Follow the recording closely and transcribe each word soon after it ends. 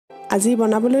আজি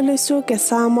বনাবলৈ লৈছো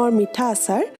কেঁচা আমৰ মিঠা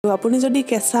আচাৰ। আপুনি যদি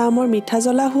কেঁচা আমৰ মিঠা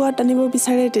জ্বলা সোৱাদ আনিব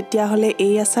বিচাৰে তেতিয়া হলে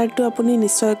এই আচাৰটো আপুনি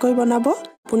নিশ্চয়কৈ বনাব।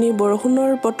 আপুনি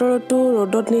বৰষুণৰ বতৰতো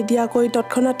ৰ'দত নিদিয়াকৈ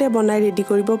তৎক্ষণাতে বনাই ৰেডি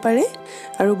কৰিব পাৰে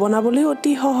আৰু বনাবলৈ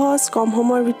অতি সহজ, কম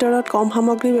সময়ৰ ভিতৰত কম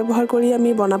সামগ্ৰী ব্যৱহাৰ কৰি আমি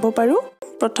বনাব পাৰো।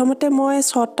 প্ৰথমতে মই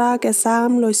 6টা কেঁচা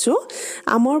আম লৈছো।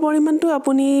 আমৰ পৰিমাণটো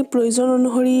আপুনি প্ৰয়োজন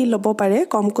অনুসৰি ল'ব পাৰে,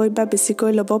 কমকৈ বা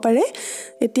বেছিকৈ ল'ব পাৰে।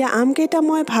 এতিয়া আম কেইটা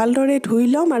মই ভালদৰে ধুই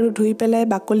ল'ম আৰু ধুই পেলাই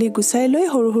বাকলি গুচাই লৈ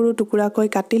সৰু সৰু টুকুৰাকৈ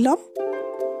কাটি ল'ম।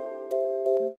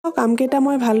 আম কেইটা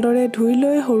মই ভালদৰে ধুই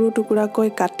লৈ সৰু টুকুৰাকৈ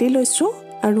কাটি লৈছো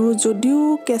আৰু যদিও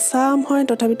কেঁচা আম হয়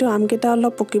তথাপিতো আম কেইটা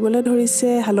অলপ পকিবলৈ ধৰিছে,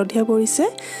 হালধীয়া পৰিছে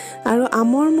আৰু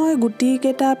আমৰ মই গুটি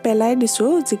কেইটা পেলাই দিছো।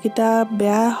 যিকেইটা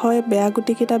বেয়া হয় বেয়া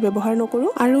গুটি কেইটা ব্যৱহাৰ নকৰো।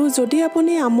 আৰু যদি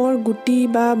আপুনি আমৰ গুটি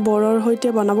বা বৰৰ সৈতে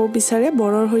বনাব বিচাৰে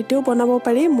বৰৰ সৈতেও বনাব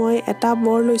পাৰি। মই এটা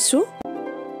বৰ লৈছো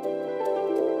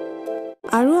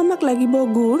আৰু আমাক লাগিব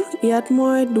গুড়। ইয়াত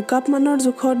মই 2 কাপ মানৰ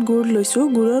জোখত গুড় লৈছো।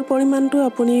 গুড়ৰ পৰিমাণটো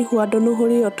আপুনি সোৱাদ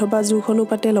অনুসৰি অথবা জোখ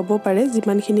অনুপাতে ল'ব পাৰে,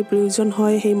 যিমানখিনি প্ৰয়োজন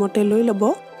হয় সেইমতে লৈ ল'ব।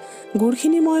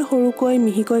 গুড়খিনি মই সৰুকৈ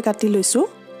মিহিকৈ কাটি লৈছো।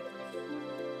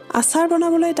 আচাৰ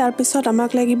বনাবলৈ তাৰ পিছত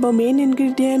আমাক লাগিব মেইন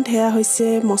ইনগ্ৰেডিয়েন্ট, সেয়া হৈছে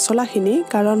মছলাখিনি,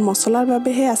 কাৰণ মছলাৰ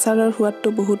বাবেহে আচাৰৰ সোৱাদটো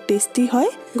বহুত টেষ্টি হয়।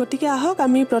 গতিকে আহক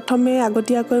আমি প্ৰথমে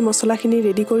আগতীয়াকৈ মছলাখিনি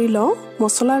ৰেডি কৰি লওঁ।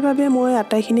 মছলাৰ বাবে মই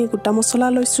আটাইখিনি গোটা মছলা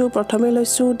লৈছো। প্ৰথমে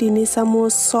লৈছো 3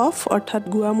 চামুচ চফ অৰ্থাৎ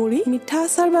গুৱামুৰি। মিঠা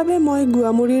আচাৰ বাবে মই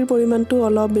গুৱামুৰিৰ পৰিমাণটো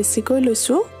অলপ বেছিকৈ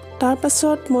লৈছো। তাৰ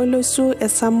পাছত মই লৈছো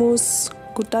 1 চামুচ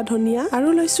গোটা ধনিয়া আৰু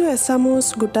লৈছো 1 চামুচ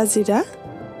গোটা জিৰা,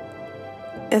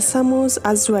 1 চামুচ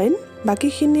আজৱাইন।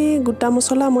 বাকিখিনি গোটা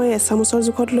মছলা মই 1 চামুচৰ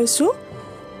জোখত লৈছো।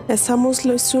 1 চামুচ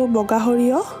লৈছো বগা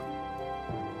সৰিয়হ,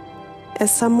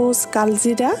 1 চামুচ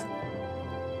কালজিৰা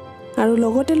আৰু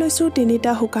লগতে লৈছো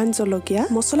 3টা শুকান জলকীয়া।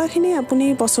 মছলাখিনি আপুনি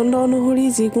পছন্দ অনুসৰি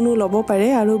যিকোনো ল'ব পাৰে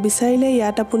আৰু বিচাৰিলে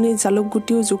ইয়াত আপুনি জালুক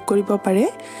গুটিও যোগ কৰিব পাৰে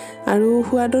আৰু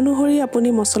সোৱাদ অনুসৰি আপুনি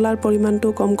মছলাৰ পৰিমাণটো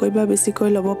কমকৈ বা বেছিকৈ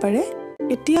ল'ব পাৰে।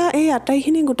 এতিয়া এই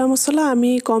আটাইখিনি গোটা মছলা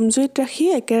আমি কম জুইত ৰাখি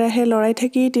একেৰাহে লৰাই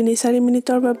থাকি 3-4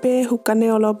 মিনিটৰ বাবে শুকানে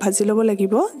অলপ ভাজি ল'ব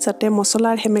লাগিব, যাতে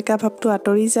মছলাৰ সেমেকা ভাৱটো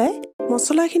আঁতৰি যায়।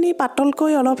 মছলাখিনি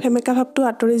পাতলকৈ অলপ সেমেকা ভাৱটো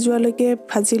আঁতৰি যোৱালৈকে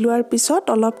ভাজি লোৱাৰ পিছত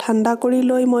অলপ ঠাণ্ডা কৰি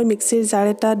লৈ মই মিক্সিৰ জাৰ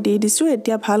এটাত দি দিছো।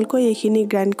 এতিয়া ভালকৈ এইখিনি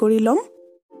গ্ৰাইণ্ড কৰি ল'ম।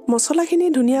 মছলাখিনি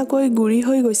ধুনীয়াকৈ গুৰি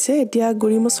হৈ গৈছে। এতিয়া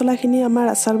গুৰি মছলাখিনি আমাৰ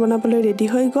আচাৰ বনাবলৈ ৰেডি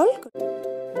হৈ গ'ল।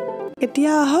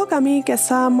 এতিয়া আহক আমি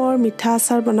কেঁচা আমৰ মিঠা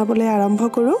আচাৰ বনাবলৈ আৰম্ভ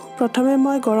কৰোঁ। প্ৰথমে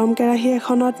মই গৰম কেৰাহী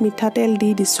এখনত মিঠাতেল দি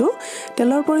দিছো।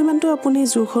 তেলৰ পৰিমাণটো আপুনি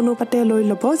জোখ অনুপাতে লৈ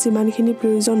ল'ব, যিমানখিনি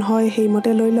প্ৰয়োজন হয়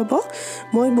সেইমতে লৈ ল'ব।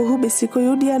 মই বহু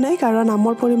বেছিকৈও দিয়া নাই কাৰণ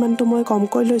আমৰ পৰিমাণটো মই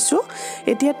কমকৈ লৈছো।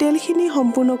 এতিয়া তেলখিনি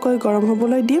সম্পূৰ্ণকৈ গৰম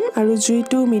হ'বলৈ দিম আৰু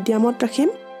জুইটো মিডিয়ামত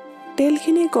ৰাখিম।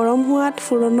 তেলখিনি গৰম হোৱাত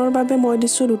ফুৰণৰ বাবে মই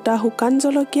দিছো 2টা শুকান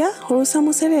জলকীয়া, সৰু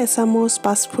চামুচেৰে 1 চামুচ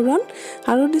পাঁচফুৰণ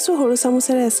আৰু দিছো সৰু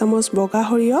চামুচেৰে 1 চামুচ বগা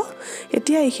সৰিয়হ।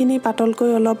 এতিয়া এইখিনি পাতলকৈ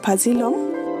অলপ ভাজি ল'ম।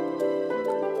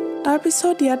 তাৰ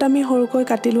পিছত ইয়াত আমি সৰুকৈ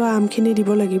কাটি লোৱা আমখিনি দিব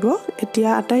লাগিব। এতিয়া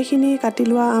আটাইখিনি কাটি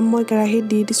লোৱা আম মই কেৰাহীত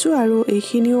দি দিছো আৰু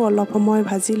এইখিনিও অলপ সময়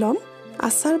ভাজি ল'ম।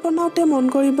 আচাৰ বনাওঁতে মন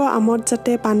কৰিব আমত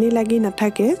যাতে পানী লাগি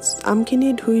নাথাকে। আমখিনি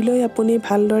ধুই লৈ আপুনি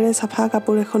ভালদৰে চাফা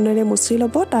কাপোৰ এখনেৰে মুচি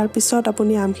ল'ব। তাৰ পিছত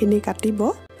আপুনি আমখিনি কাটিব।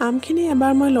 আমখিনি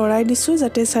এবাৰ মই লৰাই দিছো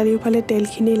যাতে চাৰিওফালে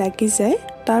তেলখিনি লাগি যায়।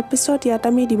 তাৰ পিছত ইয়াত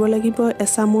আমি দিব লাগিব 1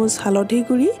 চামুচ হালধি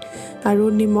গুড়ি আৰু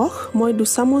নিমখ। মই 2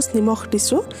 চামুচ নিমখ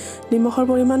দিছো। নিমখৰ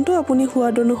পৰিমাণটো আপুনি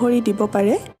সোৱাদ অনুসৰি দিব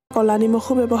পাৰে, কলা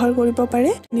নিমখো ব্যৱহাৰ কৰিব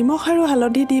পাৰে। নিমখ আৰু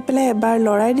হালধি দি পেলাই এবাৰ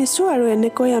লৰাই দিছো আৰু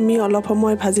এনেকৈ আমি অলপ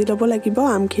সময় ভাজি ল'ব লাগিব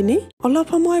আমখিনি। অলপ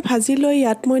সময় ভাজি লৈ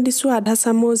ইয়াত মই দিছো 1/2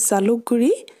 চামুচ জালুক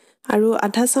গুড়ি আৰু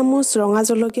 1/2 চামুচ ৰঙা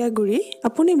জলকীয়া গুড়ি।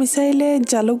 আপুনি বিচাৰিলে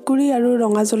জালুক গুড়ি আৰু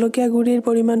ৰঙা জলকীয়া গুড়িৰ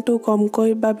পৰিমাণটো কমকৈ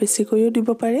বা বেছিকৈও দিব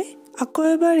পাৰে। আকৌ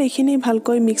এবাৰ এইখিনি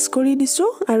ভালকৈ মিক্স কৰি দিছো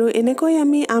আৰু এনেকৈ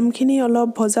আমি আমখিনি অলপ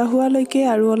ভজা হোৱালৈকে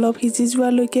আৰু অলপ সিজি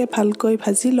যোৱালৈকে ভালকৈ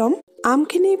ভাজি ল'ম।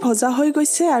 আমখিনি ভজা হৈ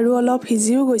গৈছে আৰু অলপ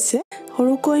সিজিও গৈছে।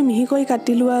 সৰুকৈ মিহিকৈ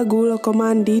কাটি লোৱা গুড়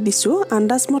অকমান দি দিছো।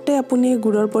 আন্দাজমতে আপুনি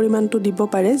গুড়ৰ পৰিমাণটো দিব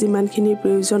পাৰে, যিমানখিনি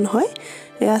প্ৰয়োজন হয়।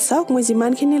 এয়া চাওক, মই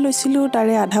যিমানখিনি লৈছিলো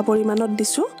তাৰে আধা পৰিমাণত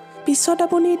দিছো। পিছত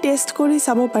আপুনি টেষ্ট কৰি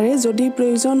চাব পাৰে, যদি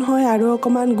প্ৰয়োজন হয় আৰু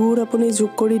অকমান গুড় আপুনি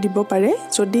যোগ কৰি দিব পাৰে।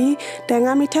 যদি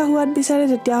টেঙা মিঠা সোৱাদ বিচাৰে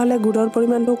তেতিয়াহ'লে গুড়ৰ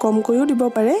পৰিমাণটো কমকৈও দিব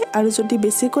পাৰে আৰু যদি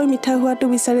বেছিকৈ মিঠা হোৱাটো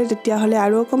বিচাৰে তেতিয়াহ'লে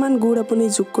আৰু অকমান গুড় আপুনি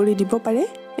যোগ কৰি দিব পাৰে।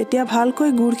 এতিয়া ভালকৈ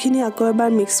গুড়খিনি আকৌ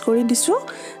এবাৰ মিক্স কৰি দিছো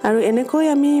আৰু এনেকৈ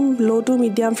আমি লো টু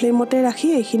মিডিয়াম ফ্লেমতে ৰাখি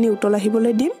এইখিনি উতল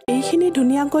আহিবলৈ দিম। এইখিনি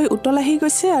ধুনীয়াকৈ উতল আহি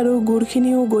গৈছে আৰু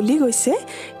গুড়খিনিও গলি গৈছে।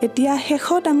 এতিয়া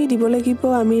শেষত আমি দিব লাগিব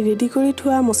আমি ৰেডি কৰি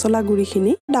থোৱা মছলা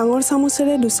গুড়িখিনি। ডাঙৰ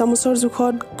চামুচেৰে 2 চামুচৰ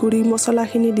জোখত গুড়ি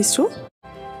মছলাখিনি দিছো।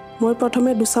 মই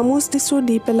প্ৰথমে 2 চামুচ দিছো,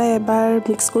 দি পেলাই এবাৰ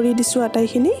মিক্স কৰি দিছো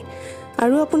আটাইখিনি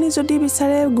আৰু আপুনি যদি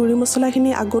বিচাৰে গুড়ি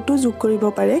মছলাখিনি আগতো যোগ কৰিব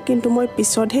পাৰে, কিন্তু মই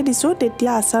পিছতহে দিছোঁ,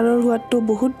 তেতিয়া আচাৰৰ সোৱাদটো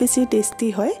বহুত বেছি টেষ্টি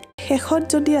হয়। শেষত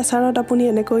যদি আচাৰত আপুনি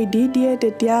এনেকৈ দি দিয়ে,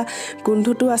 তেতিয়া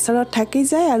গোন্ধটো আচাৰত থাকি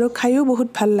যায় আৰু খায়ো বহুত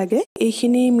ভাল লাগে।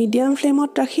 এইখিনি মিডিয়াম ফ্লেমত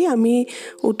ৰাখি আমি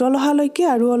উতল অহালৈকে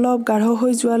আৰু অলপ গাঢ়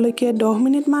হৈ যোৱালৈকে 10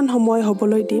 মিনিটমান সময়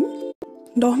হ'বলৈ দিম।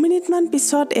 10 মিনিটমান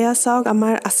পিছত এয়া চাওক,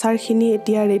 আমাৰ আচাৰখিনি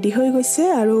এতিয়া ৰেডি হৈ গৈছে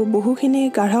আৰু বহুখিনি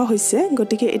গাঢ় হৈছে।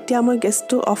 গতিকে এতিয়া মই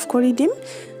গেছটো অফ কৰি দিম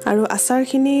আৰু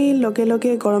আচাৰখিনি লগে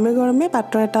লগে গৰমে গৰমে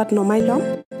পাত্ৰ এটাত নমাই ল'ম।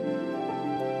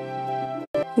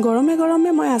 গৰমে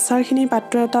গৰমে মই আচাৰখিনি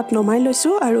পাত্ৰ এটাত নমাই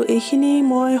লৈছোঁ আৰু এইখিনি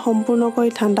মই সম্পূৰ্ণকৈ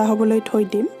ঠাণ্ডা হ'বলৈ থৈ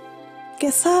দিম।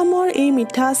 কেঁচা আমৰ এই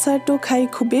মিঠা আচাৰটো খাই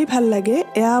খুবেই ভাল লাগে।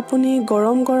 এয়া আপুনি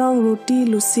গৰম গৰম ৰুটি,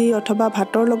 লুচি অথবা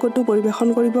ভাতৰ লগতো পৰিৱেশন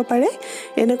কৰিব পাৰে।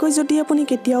 এনেকৈ যদি আপুনি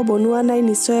কেতিয়াও বনোৱা নাই,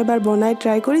 নিশ্চয় এবাৰ বনাই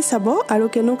ট্ৰাই কৰি চাব আৰু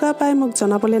কেনেকুৱা পায় মোক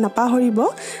জনাবলৈ নাপাহৰিব।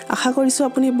 আশা কৰিছোঁ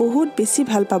আপুনি বহুত বেছি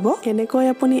ভাল পাব। এনেকৈ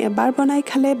আপুনি এবাৰ বনাই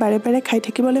খালে বাৰে বাৰে খাই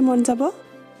থাকিবলৈ মন যাব।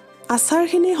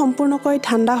 আচাৰখিনি সম্পূৰ্ণকৈ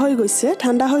ঠাণ্ডা হৈ গৈছে।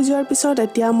 ঠাণ্ডা হৈ যোৱাৰ পিছত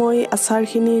এতিয়া মই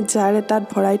আচাৰখিনি জাৰ এটাত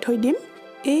ভৰাই থৈ দিম।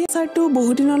 এই আচাৰটো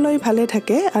বহুদিনলৈ ভালে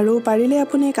থাকে আৰু পাৰিলে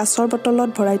আপুনি কাঁচৰ বটলত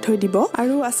ভৰাই থৈ দিব।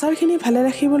 আৰু আচাৰখিনি ভালে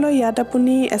ৰাখিবলৈ ইয়াত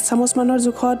আপুনি 1 চামুচমানৰ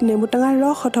জোখত নেমু টেঙাৰ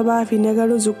ৰস অথবা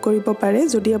ভিনেগাৰো যোগ কৰিব পাৰে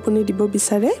যদি আপুনি দিব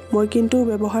বিচাৰে। মই কিন্তু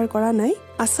ব্যৱহাৰ কৰা নাই।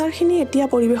 আচাৰখিনি এতিয়া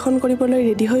পৰিৱেশন কৰিবলৈ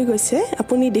ৰেডি হৈ গৈছে।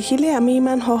 আপুনি দেখিলে আমি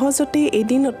ইমান সহজতে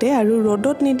এদিনতে আৰু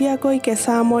ৰ'দত নিদিয়াকৈ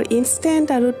কেঁচা আমৰ ইনষ্টেণ্ট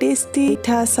আৰু টেষ্টি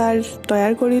মিঠা আচাৰ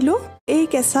তৈয়াৰ কৰিলোঁ। এই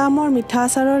কেঁচা আমৰ মিঠা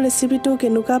আচাৰৰ ৰেচিপিটো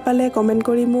কেনেকুৱা পালে কমেণ্ট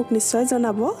কৰি মোক নিশ্চয়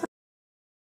জনাব।